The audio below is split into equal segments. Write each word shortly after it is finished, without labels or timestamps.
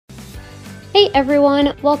Hey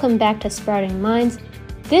everyone, welcome back to Sprouting Minds.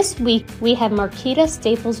 This week we have Markita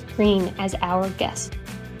Staples-Green as our guest.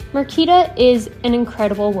 Markita is an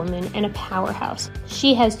incredible woman and a powerhouse.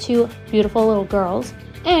 She has two beautiful little girls,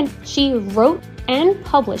 and she wrote and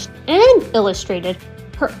published and illustrated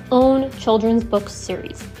her own children's book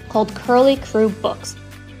series called Curly Crew Books.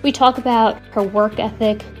 We talk about her work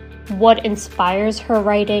ethic, what inspires her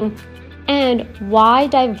writing, and why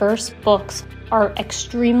diverse books are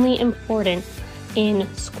extremely important in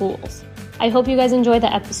schools. I hope you guys enjoy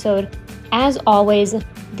the episode. As always,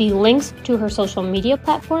 the links to her social media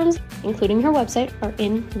platforms, including her website, are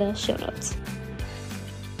in the show notes.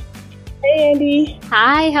 Hey, Andy.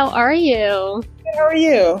 Hi, how are you? Good, how are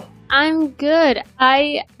you? I'm good.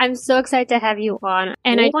 I'm so excited to have you on.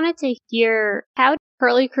 And I wanted to hear, how did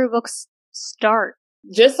Curly Crew Books start?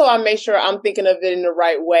 Just so I make sure I'm thinking of it in the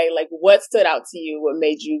right way, like what stood out to you? What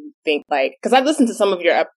made you think like, because I listened to some of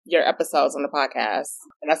your episodes on the podcast,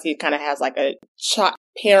 and I see it kind of has like a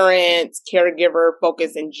parent, caregiver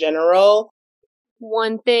focus in general.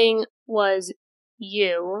 One thing was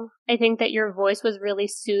you. I think that your voice was really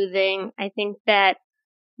soothing. I think that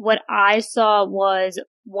what I saw was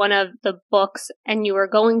one of the books, and you were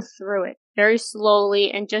going through it very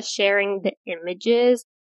slowly and just sharing the images,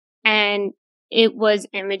 and it was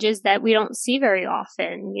images that we don't see very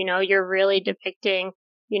often. You know, you're really depicting,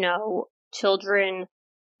 children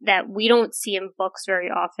that we don't see in books very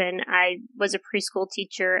often. I was a preschool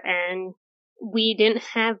teacher, and we didn't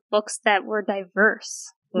have books that were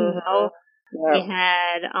diverse. Mm-hmm. Yeah. We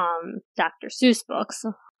had Dr. Seuss books.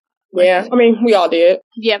 Yeah, I mean, we all did.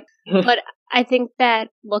 Yep. But I think that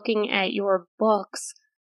looking at your books,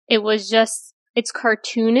 it's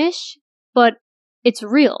cartoonish, but it's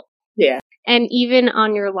real. Yeah. And even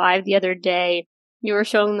on your live the other day, you were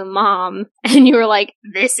showing the mom, and you were like,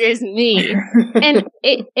 this is me. And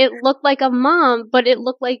it looked like a mom, but it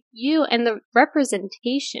looked like you, and the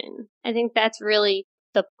representation. I think that's really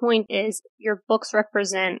the point, is your books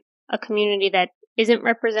represent a community that isn't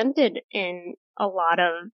represented in a lot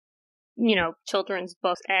of, children's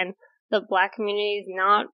books. And the Black community is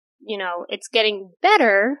not, it's getting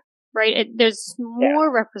better, right? There's more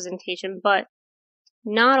representation, but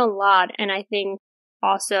not a lot. And I think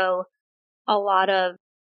also a lot of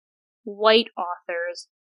white authors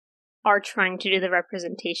are trying to do the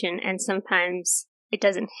representation, and sometimes it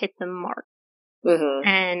doesn't hit the mark. Mm-hmm.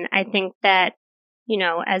 And I think that,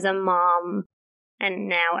 as a mom and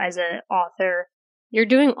now as an author, you're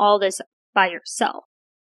doing all this by yourself,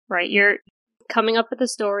 right? You're coming up with the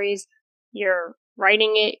stories, you're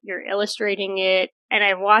writing it, you're illustrating it. And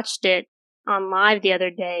I watched it on live the other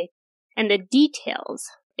day. And the details,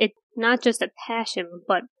 it's not just a passion,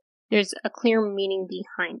 but there's a clear meaning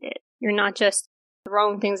behind it. You're not just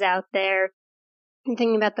throwing things out there and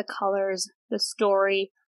thinking about the colors, the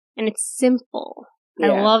story, and it's simple.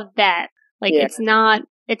 Yeah. I love that. Like, it's not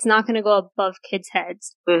going to go above kids'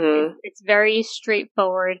 heads. Mm-hmm. It's very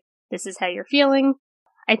straightforward. This is how you're feeling.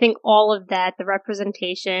 I think all of that, the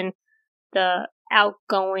representation, the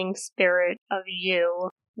outgoing spirit of you,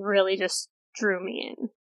 really just drew me in.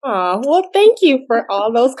 Oh, well, thank you for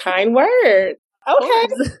all those kind words. Okay.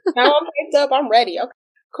 Now I'm hyped up. I'm ready. Okay.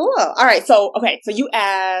 Cool. All right. So you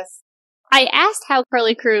asked. I asked how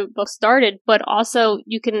Curly Crew Books started, but also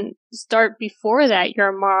you can start before that. You're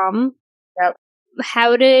a mom. Yep.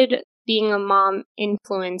 How did being a mom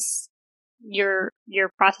influence your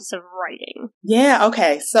process of writing? Yeah.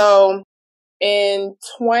 Okay. So in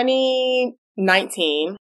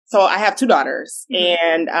 2019, so I have two daughters,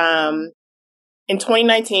 and in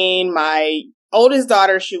 2019, my oldest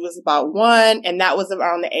daughter, she was about 1, and that was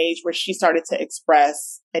around the age where she started to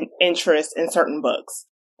express an interest in certain books.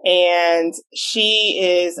 And she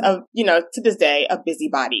is, to this day, a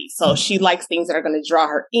busybody. So she likes things that are going to draw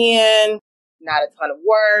her in, not a ton of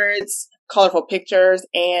words, colorful pictures.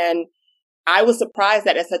 And I was surprised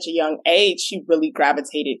that at such a young age, she really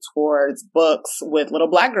gravitated towards books with little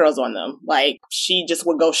Black girls on them. Like, she just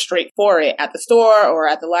would go straight for it at the store or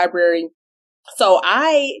at the library. So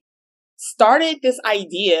I started this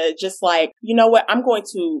idea, just like, you know what, I'm going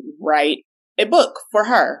to write a book for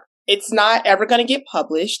her. It's not ever going to get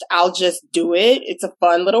published. I'll just do it. It's a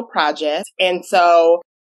fun little project. And so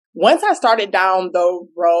once I started down the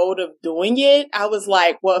road of doing it, I was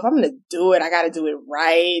like, well, if I'm going to do it, I got to do it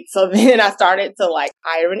right. So then I started to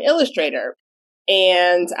hire an illustrator,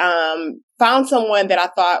 and found someone that I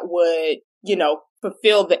thought would,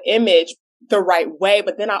 fulfill the image the right way.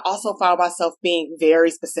 But then I also found myself being very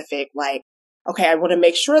specific, like, okay, I want to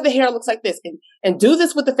make sure the hair looks like this, and do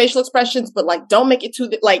this with the facial expressions, but don't make it too,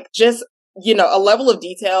 just a level of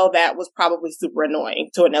detail that was probably super annoying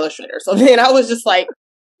to an illustrator. So then I was just like,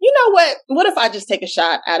 you know what? What if I just take a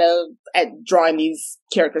shot at drawing these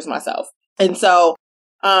characters myself? And so,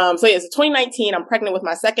 so 2019, I'm pregnant with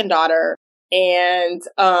my second daughter. And,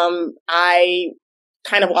 I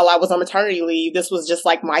kind of, while I was on maternity leave, this was just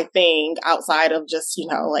like my thing outside of just,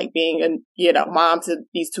 like being a, mom to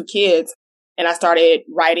these two kids. And I started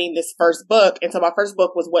writing this first book. And so my first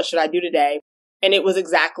book was What Should I Do Today? And it was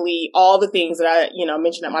exactly all the things that I,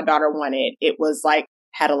 mentioned that my daughter wanted. It was like,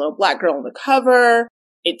 had a little Black girl on the cover.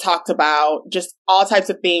 It talked about just all types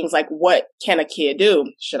of things like, what can a kid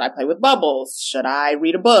do? Should I play with bubbles? Should I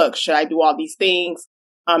read a book? Should I do all these things?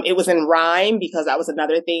 It was in rhyme because that was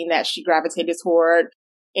another thing that she gravitated toward.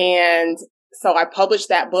 And so I published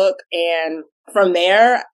that book. And from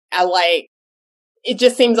there, it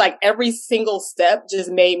just seems like every single step just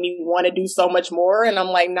made me want to do so much more. And I'm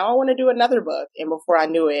like, no, I want to do another book. And before I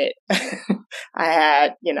knew it, I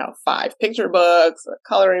had, 5 picture books, a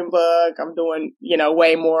coloring book. I'm doing,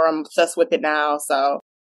 way more. I'm obsessed with it now. So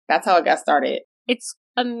that's how it got started. It's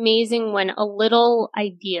amazing when a little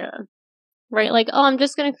idea, right? Like, oh, I'm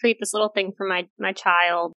just going to create this little thing for my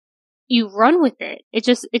child. You run with it.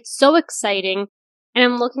 It's so exciting. And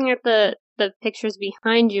I'm looking at the pictures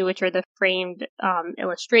behind you, which are the framed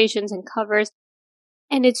illustrations and covers.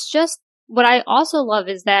 And it's just, what I also love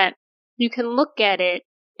is that you can look at it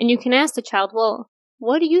and you can ask the child, well,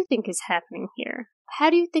 what do you think is happening here? How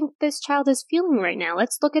do you think this child is feeling right now?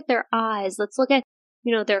 Let's look at their eyes. Let's look at,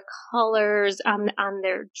 their colors on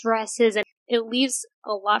their dresses. And it leaves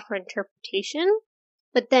a lot for interpretation.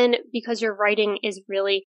 But then because your writing is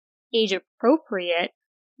really age appropriate,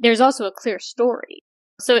 there's also a clear story.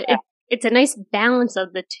 So it's a nice balance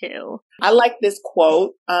of the two. I like this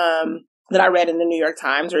quote that I read in the New York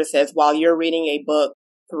Times where it says, while you're reading a book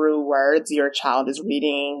through words, your child is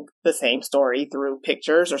reading the same story through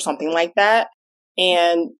pictures or something like that.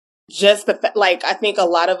 And just I think a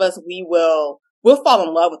lot of us, we'll fall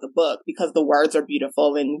in love with the book because the words are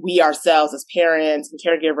beautiful and we ourselves as parents and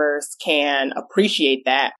caregivers can appreciate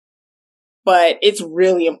that. But it's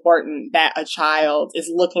really important that a child is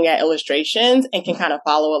looking at illustrations and can kind of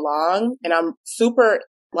follow along. And I'm super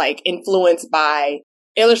influenced by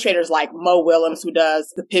illustrators like Mo Willems, who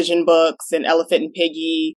does the Pigeon books and Elephant and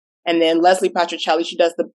Piggy. And then Leslie Patricelli, she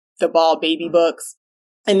does the Bald Baby books.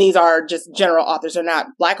 And these are just general authors. They're not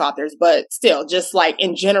Black authors, but still, just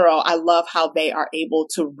in general, I love how they are able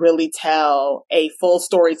to really tell a full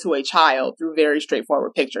story to a child through very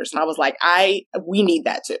straightforward pictures. And I was like, we need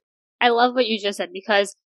that too. I love what you just said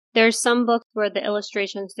because there's some books where the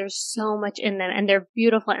illustrations, there's so much in them and they're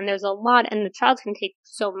beautiful and there's a lot and the child can take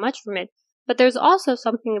so much from it. But there's also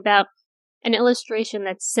something about an illustration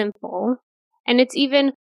that's simple. And it's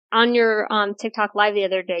even on your TikTok live the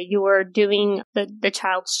other day, you were doing the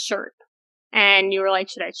child's shirt and you were like,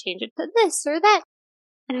 should I change it to this or that?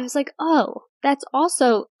 And I was like, oh, that's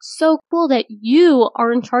also so cool that you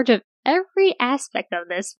are in charge of every aspect of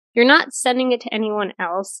this. You're not sending it to anyone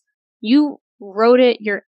else. You wrote it.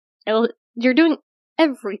 You're doing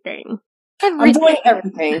everything. I'm doing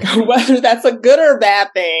everything, whether that's a good or bad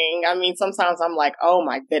thing. I mean, sometimes I'm like, oh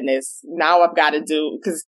my goodness, now I've got to do,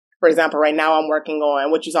 because for example, right now I'm working on,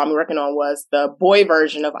 what you saw me working on was the boy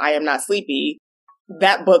version of I Am Not Sleepy.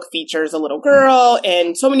 That book features a little girl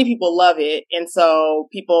and so many people love it. And so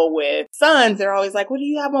people with sons, they're always like, what do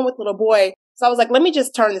you have one with little boy? So I was like, let me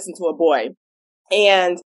just turn this into a boy.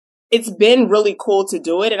 And it's been really cool to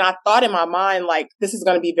do it. And I thought in my mind, this is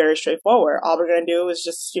going to be very straightforward. All we're going to do is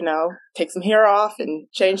just, take some hair off and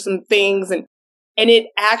change some things. And it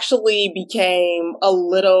actually became a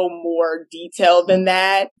little more detailed than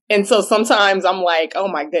that. And so sometimes I'm like, oh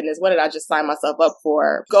my goodness, what did I just sign myself up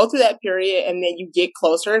for? Go through that period and then you get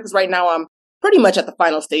closer. Because right now I'm pretty much at the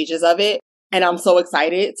final stages of it. And I'm so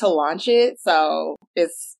excited to launch it. So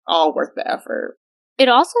it's all worth the effort. It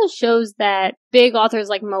also shows that big authors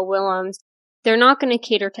like Mo Willems, they're not going to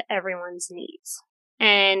cater to everyone's needs.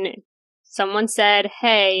 And someone said,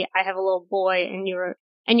 hey, I have a little boy,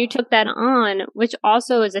 and you took that on, which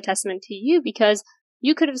also is a testament to you because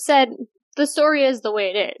you could have said, the story is the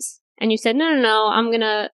way it is. And you said, no, I'm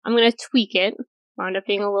gonna tweak it. Wound up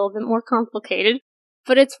being a little bit more complicated.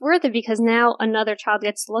 But it's worth it because now another child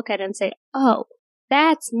gets to look at it and say, oh,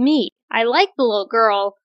 that's me. I like the little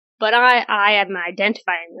girl, but I am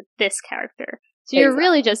identifying with this character. So you're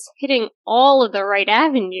really just hitting all of the right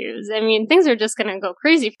avenues. I mean, things are just going to go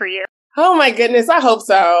crazy for you. Oh my goodness, I hope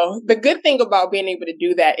so. The good thing about being able to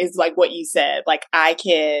do that is what you said, I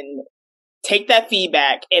can take that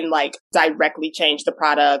feedback and directly change the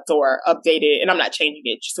product or update it. And I'm not changing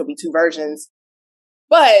it, just will be 2 versions.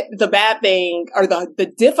 But the bad thing or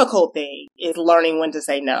the difficult thing is learning when to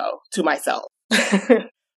say no to myself,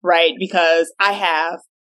 right? Because I have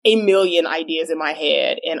a million ideas in my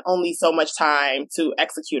head and only so much time to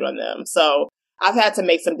execute on them. So I've had to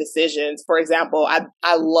make some decisions. For example, I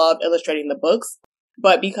love illustrating the books,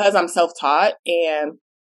 but because I'm self-taught and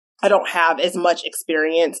I don't have as much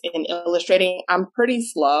experience in illustrating, I'm pretty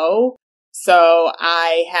slow. So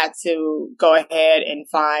I had to go ahead and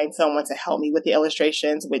find someone to help me with the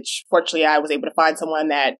illustrations, which fortunately I was able to find someone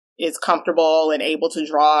that is comfortable and able to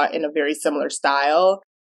draw in a very similar style.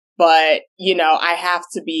 But, I have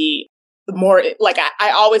to be more like,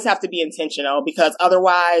 I always have to be intentional because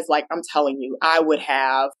otherwise, like I'm telling you,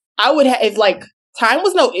 if like time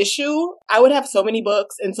was no issue, I would have so many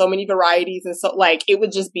books and so many varieties. And so like, it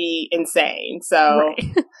would just be insane. So,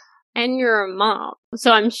 right. And you're a mom.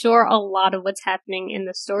 So I'm sure a lot of what's happening in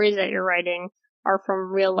the stories that you're writing are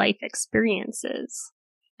from real life experiences.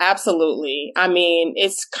 Absolutely. I mean, it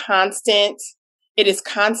is constant,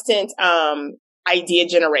 idea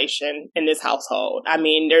generation in this household. I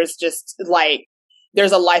mean, there's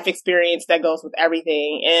a life experience that goes with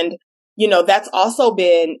everything. And, that's also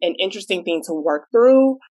been an interesting thing to work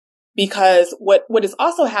through because what is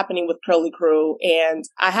also happening with Curly Crew, and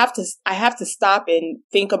I have to stop and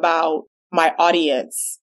think about my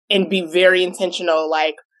audience and be very intentional.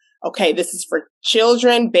 Like, okay, this is for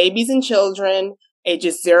children, babies and children,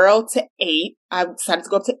 ages 0 to 8. I decided to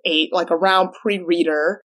go up to 8, like around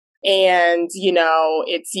pre-reader. And,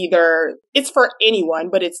 it's for anyone,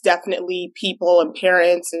 but it's definitely people and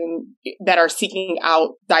parents and that are seeking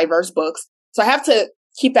out diverse books. So I have to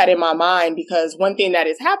keep that in my mind because one thing that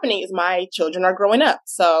is happening is my children are growing up.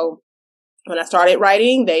 So when I started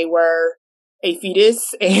writing, they were a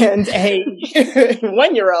fetus and a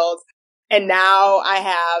 1-year-old. And now I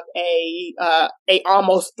have a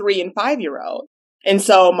almost 3 and 5-year-old. And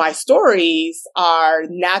so my stories are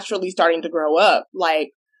naturally starting to grow up.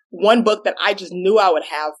 Like one book that I just knew I would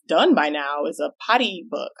have done by now is a potty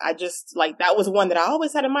book. That was one that I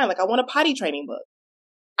always had in mind. Like I want a potty training book.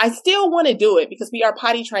 I still want to do it because we are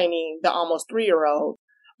potty training the almost 3-year-old.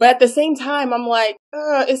 But at the same time, I'm like,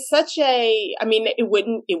 it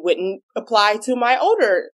wouldn't apply to my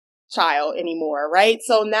older child anymore. Right.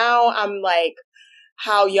 So now I'm like,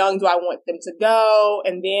 how young do I want them to go?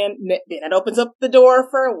 And then it opens up the door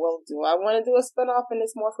for, well, do I want to do a spinoff and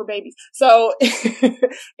it's more for babies? So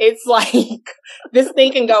it's like this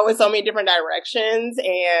thing can go in so many different directions.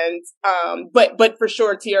 And, but for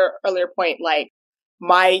sure, to your earlier point, like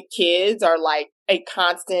my kids are like a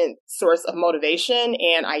constant source of motivation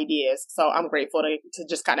and ideas. So I'm grateful to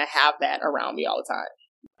just kind of have that around me all the time.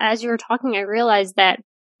 As you were talking, I realized that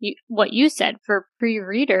what you said for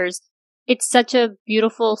pre-readers, it's such a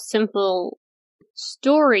beautiful, simple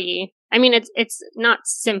story. I mean, it's not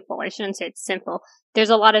simple. I shouldn't say it's simple. There's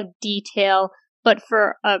a lot of detail, but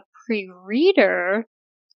for a pre-reader,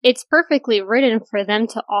 it's perfectly written for them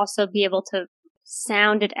to also be able to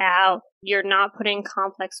sound it out. You're not putting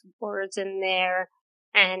complex words in there.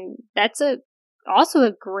 And that's also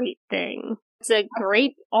a great thing. It's a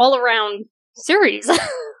great all-around series.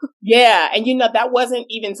 Yeah. And that wasn't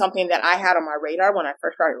even something that I had on my radar when I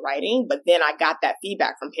first started writing. But then I got that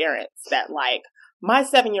feedback from parents that like, my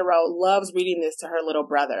 7-year-old loves reading this to her little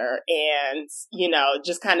brother. And,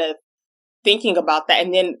 just kind of thinking about that.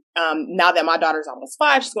 And then now that my daughter's almost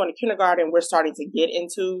 5, she's going to kindergarten, we're starting to get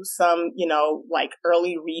into some, like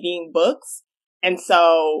early reading books. And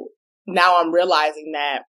so now I'm realizing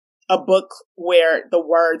that a book where the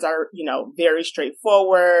words are, very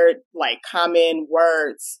straightforward, like common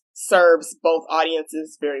words, serves both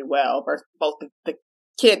audiences very well, both the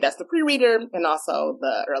kid that's the pre-reader and also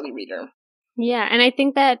the early reader. Yeah, and I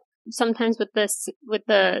think that sometimes with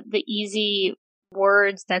the easy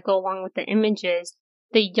words that go along with the images,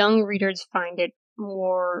 the young readers find it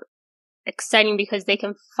more exciting because they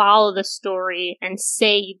can follow the story and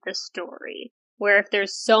say the story. Where if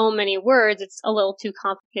there's so many words, it's a little too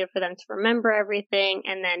complicated for them to remember everything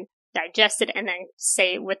and then digest it and then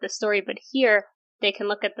say it with the story. But here, they can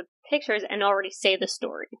look at the pictures and already say the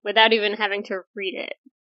story without even having to read it.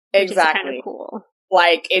 Which Exactly. is kind of cool.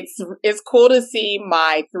 Like it's cool to see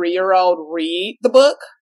my 3-year-old read the book.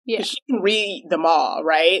 Yeah. She can read them all,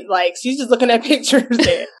 right? Like she's just looking at pictures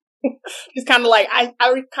and she's kind of like, I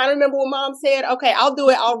kind of remember what mom said. Okay, I'll do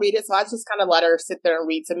it. I'll read it. So I just kind of let her sit there and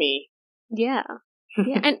read to me. Yeah.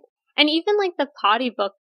 Yeah. And even like the potty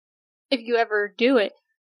book, if you ever do it,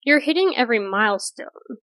 you're hitting every milestone.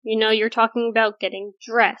 You're talking about getting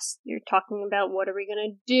dressed. You're talking about what are we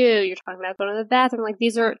going to do? You're talking about going to the bathroom. Like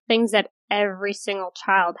these are things that every single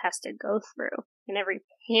child has to go through and every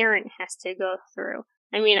parent has to go through.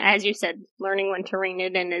 I mean, as you said, learning when to rein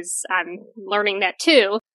it in I'm learning that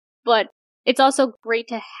too. But it's also great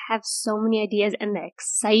to have so many ideas and the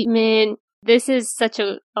excitement. This is such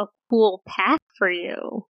a cool path for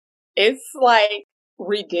you. It's like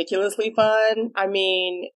ridiculously fun. I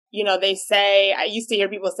mean, they say, I used to hear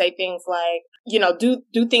people say things like,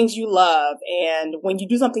 do things you love. And when you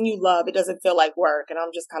do something you love, it doesn't feel like work. And I'm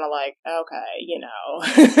just kind of like, okay,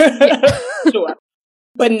 sure.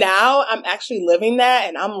 But now I'm actually living that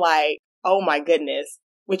and I'm like, oh my goodness,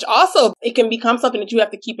 which also it can become something that you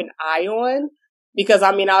have to keep an eye on because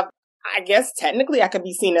I mean, I guess technically I could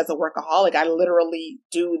be seen as a workaholic. I literally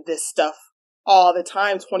do this stuff all the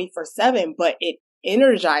time, 24/7, but it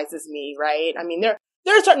energizes me, right? I mean, there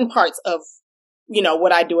are certain parts of,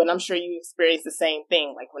 what I do, and I'm sure you experience the same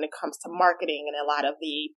thing. Like when it comes to marketing and a lot of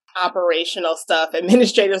the operational stuff,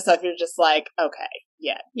 administrative stuff, you're just like, okay,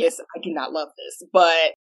 yes, I do not love this,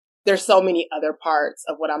 but there's so many other parts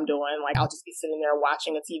of what I'm doing. Like I'll just be sitting there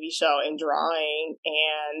watching a TV show and drawing,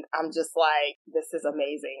 and I'm just like, this is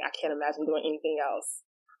amazing. I can't imagine doing anything else.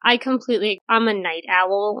 I'm a night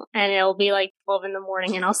owl, and it'll be like 12 in the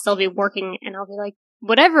morning, and I'll still be working, and I'll be like,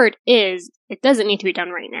 whatever it is, it doesn't need to be done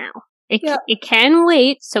right now. It can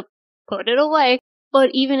wait, so put it away. But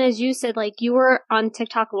even as you said, like you were on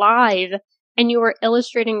TikTok live, and you were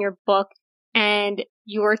illustrating your book, and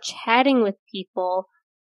you were chatting with people,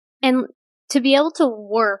 and to be able to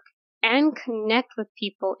work and connect with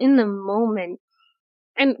people in the moment.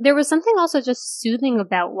 And there was something also just soothing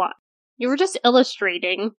about what you were just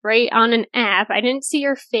illustrating, right, on an app. I didn't see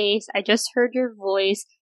your face. I just heard your voice.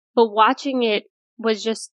 But watching it was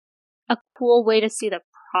just a cool way to see the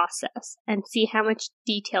process and see how much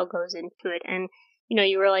detail goes into it. And,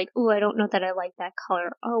 you were like, ooh, I don't know that I like that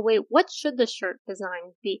color. Oh, wait, what should the shirt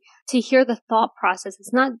design be? To hear the thought process.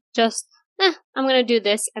 It's not just, I'm going to do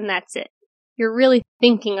this and that's it. You're really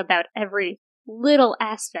thinking about every little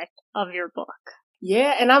aspect of your book.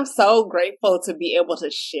 Yeah, and I'm so grateful to be able to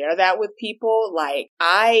share that with people. Like,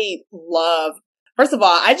 first of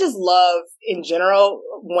all, I just love in general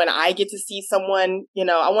when I get to see someone,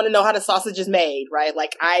 I want to know how the sausage is made, right?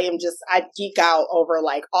 Like, I geek out over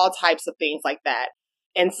like all types of things like that.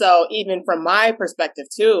 And so even from my perspective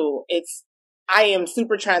too, I am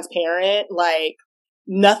super transparent. Like,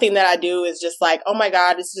 nothing that I do is just like, oh my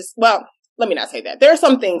God, it's just, well, let me not say that. There are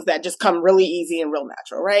some things that just come really easy and real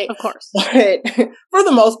natural, right? Of course. But for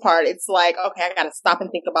the most part, it's like, okay, I got to stop and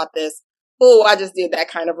think about this. Oh, I just did that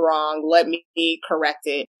kind of wrong. Let me correct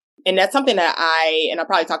it. And that's something that I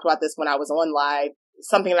probably talked about this when I was on live,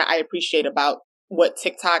 something that I appreciate about what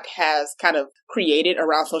TikTok has kind of created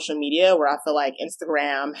around social media, where I feel like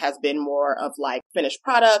Instagram has been more of like finished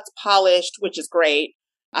product, polished, which is great.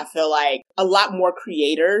 I feel like a lot more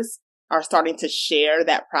creators are starting to share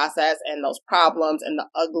that process and those problems and the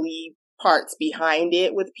ugly parts behind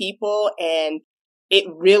it with people. And it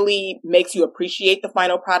really makes you appreciate the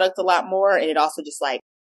final product a lot more. And it also just like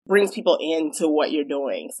brings people into what you're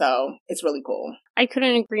doing. So it's really cool. I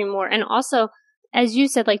couldn't agree more. And also, as you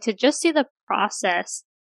said, like to just see the process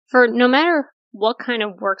for no matter what kind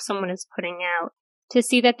of work someone is putting out, to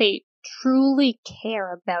see that they truly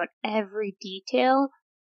care about every detail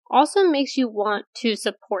also makes you want to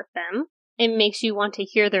support them. It makes you want to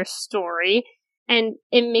hear their story, and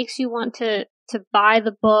it makes you want to buy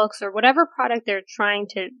the books or whatever product they're trying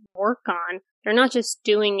to work on. They're not just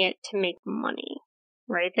doing it to make money,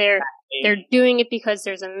 right? They're doing it because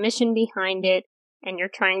there's a mission behind it, and you're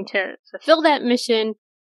trying to fulfill that mission,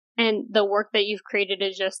 and the work that you've created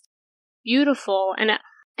is just beautiful. And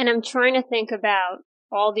I'm trying to think about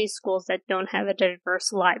all these schools that don't have a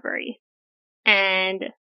diverse library, and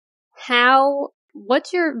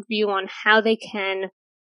what's your view on how they can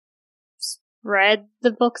spread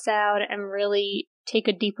the books out and really take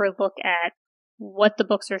a deeper look at what the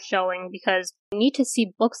books are showing? Because we need to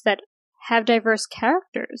see books that have diverse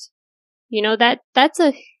characters. That's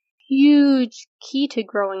a huge key to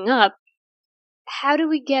growing up. How do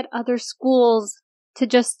we get other schools to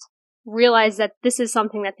just realize that this is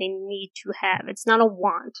something that they need to have? It's not a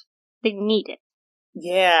want. They need it.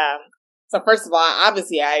 Yeah. So first of all,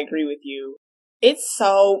 obviously I agree with you. It's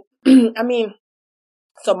so,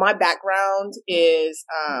 so my background is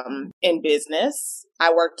in business.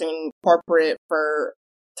 I worked in corporate for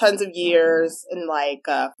tons of years in like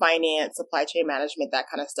finance, supply chain management, that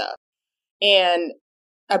kind of stuff. And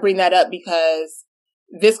I bring that up because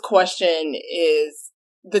this question is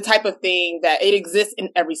the type of thing that it exists in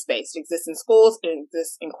every space. It exists in schools, it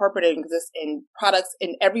exists in corporate, it exists in products,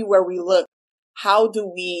 and everywhere we look. How do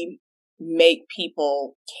we make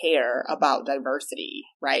people care about diversity,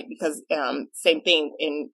 right? Because same thing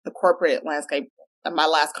in the corporate landscape. my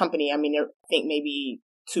last company, I mean, I think maybe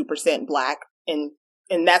 2% Black, and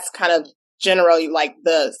that's kind of generally like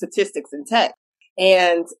the statistics in tech.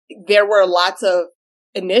 And there were lots of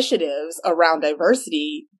initiatives around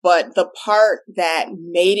diversity, but the part that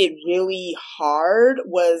made it really hard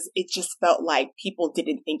was it just felt like people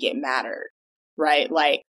didn't think it mattered, right?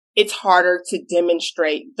 Like, it's harder to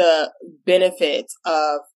demonstrate the benefits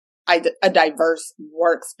of a diverse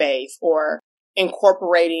workspace or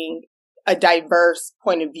incorporating a diverse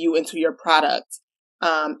point of view into your product,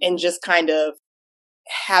 and just kind of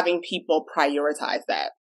having people prioritize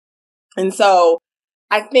that. And so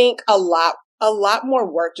I think a lot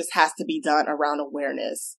more work just has to be done around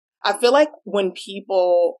awareness. I feel like when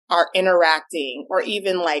people are interacting, or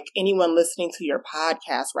even like anyone listening to your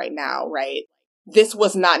podcast right now, right? This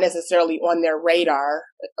was not necessarily on their radar.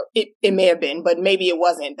 It may have been, but maybe it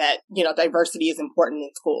wasn't, that, diversity is important in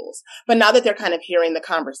schools. But now that they're kind of hearing the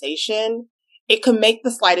conversation, it can make the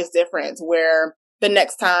slightest difference, where the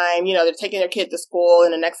next time, they're taking their kid to school,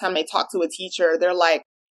 and the next time they talk to a teacher, they're like,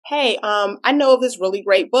 hey, I know of this really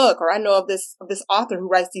great book, or I know of this author who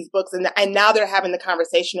writes these books. And now they're having the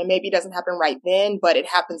conversation, and maybe it doesn't happen right then, but it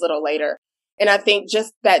happens a little later. And I think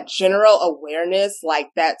just that general awareness, like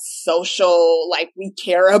that social, like we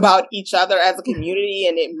care about each other as a community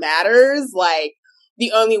and it matters, like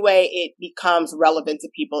the only way it becomes relevant to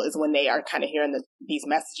people is when they are kind of hearing these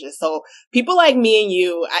messages. So people like me and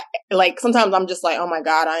you, sometimes I'm just like, oh my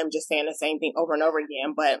God, I am just saying the same thing over and over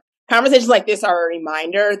again. But conversations like this are a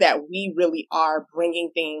reminder that we really are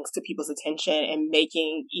bringing things to people's attention and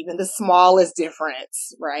making even the smallest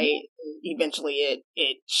difference, right? Eventually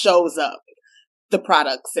it shows up, the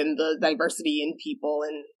products and the diversity in people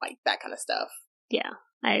and like that kind of stuff. Yeah.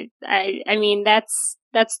 I mean, that's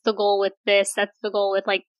the goal with this. That's the goal with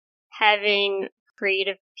like having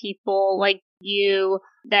creative people like you,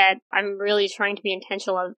 that I'm really trying to be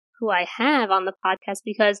intentional of who I have on the podcast,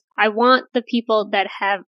 because I want the people that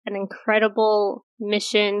have an incredible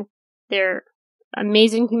mission, they're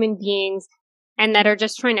amazing human beings, and that are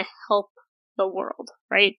just trying to help the world,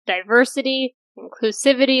 right? Diversity,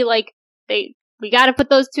 inclusivity, like we got to put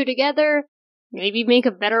those two together, maybe make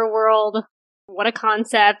a better world. What a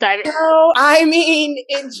concept. I mean,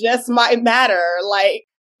 it just might matter. Like,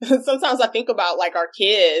 sometimes I think about like our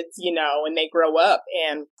kids, when they grow up,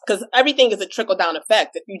 and because everything is a trickle down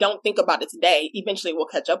effect. If you don't think about it today, eventually it will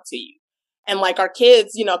catch up to you. And like our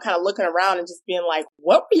kids, kind of looking around and just being like,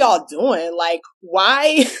 what were y'all doing? Like,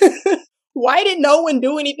 why, why did no one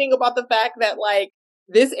do anything about the fact that like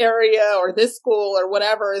this area or this school or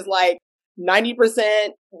whatever is like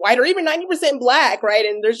 90% white or even 90% Black, right?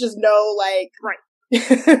 And there's just no like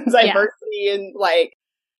diversity and like,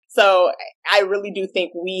 so I really do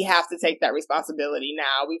think we have to take that responsibility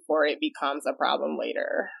now before it becomes a problem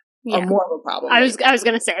later. Yeah. Or more of a problem. I was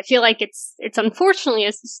going to say, I feel like it's unfortunately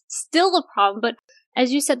it's still a problem, but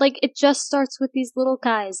as you said, like it just starts with these little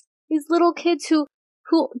guys, these little kids who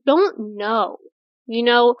don't know,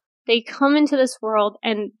 they come into this world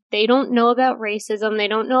and they don't know about racism, they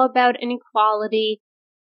don't know about inequality,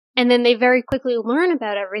 and then they very quickly learn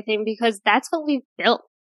about everything because that's what we've built.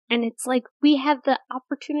 And it's like we have the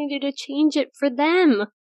opportunity to change it for them.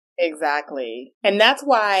 Exactly. And that's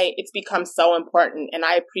why it's become so important. And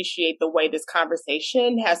I appreciate the way this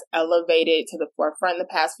conversation has elevated to the forefront in the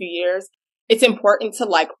past few years. It's important to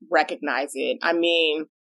like recognize it. I mean,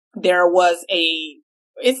 there was and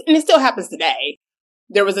it still happens today.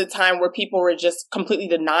 There was a time where people were just completely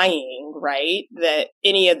denying, right, that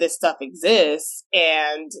any of this stuff exists.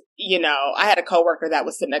 And, I had a coworker that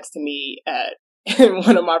was sitting next to me in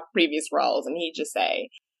one of my previous roles, and he'd just say,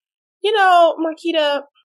 Markita,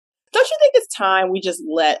 don't you think it's time we just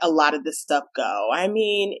let a lot of this stuff go? I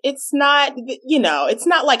mean, it's not, it's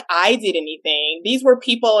not like I did anything. These were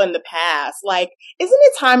people in the past. Like, isn't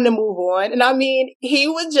it time to move on? And I mean, he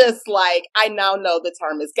was just like, I now know the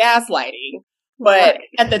term is gaslighting. But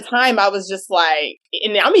at the time, I was just like,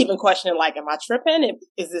 and I'm even questioning, like, am I tripping?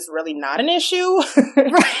 Is this really not an issue?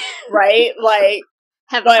 Right? Like,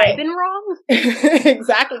 have I been wrong?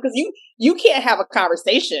 Exactly, because you can't have a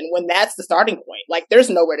conversation when that's the starting point. Like, there's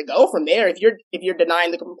nowhere to go from there. If you're denying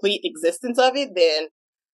the complete existence of it, then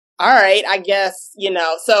all right, I guess,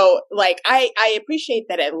 So, like, I appreciate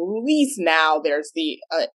that at least now there's the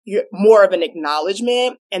more of an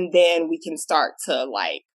acknowledgement, and then we can start to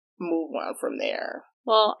like move on from there.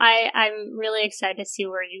 Well, I'm really excited to see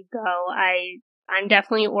where you go. I'm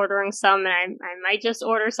definitely ordering some, and I might just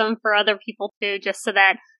order some for other people too, just so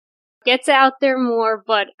that it gets out there more.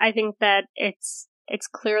 But I think that it's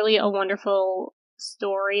clearly a wonderful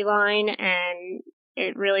storyline, and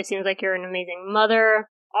it really seems like you're an amazing mother.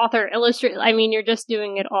 author, illustrator. I mean, you're just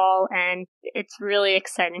doing it all, and it's really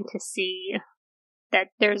exciting to see that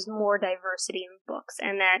there's more diversity in books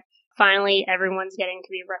and that finally everyone's getting to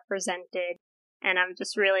be represented. And I'm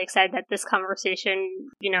just really excited that this conversation,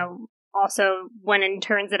 also went in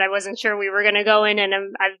turns that I wasn't sure we were going to go in. And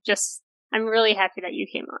I'm really happy that you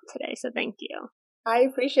came on today. So thank you. I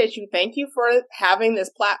appreciate you. Thank you for having this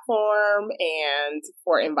platform and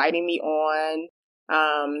for inviting me on.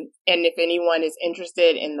 And if anyone is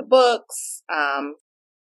interested in the books, I'm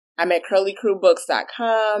at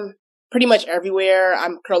curlycrewbooks.com. Pretty much everywhere.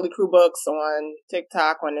 I'm Curly Crew Books on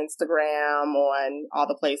TikTok, on Instagram, on all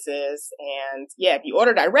the places. And yeah, if you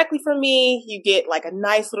order directly from me, you get like a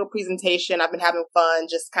nice little presentation. I've been having fun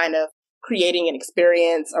just kind of creating an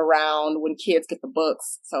experience around when kids get the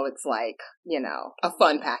books. So it's like, a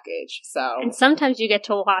fun package. And sometimes you get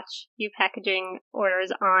to watch you packaging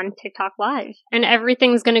orders on TikTok Live. And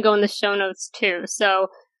everything's going to go in the show notes too. So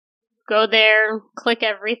go there, click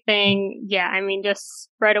everything. Yeah, I mean, just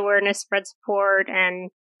spread awareness, spread support, and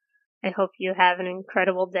I hope you have an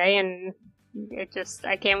incredible day. And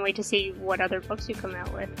I can't wait to see what other books you come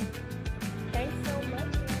out with.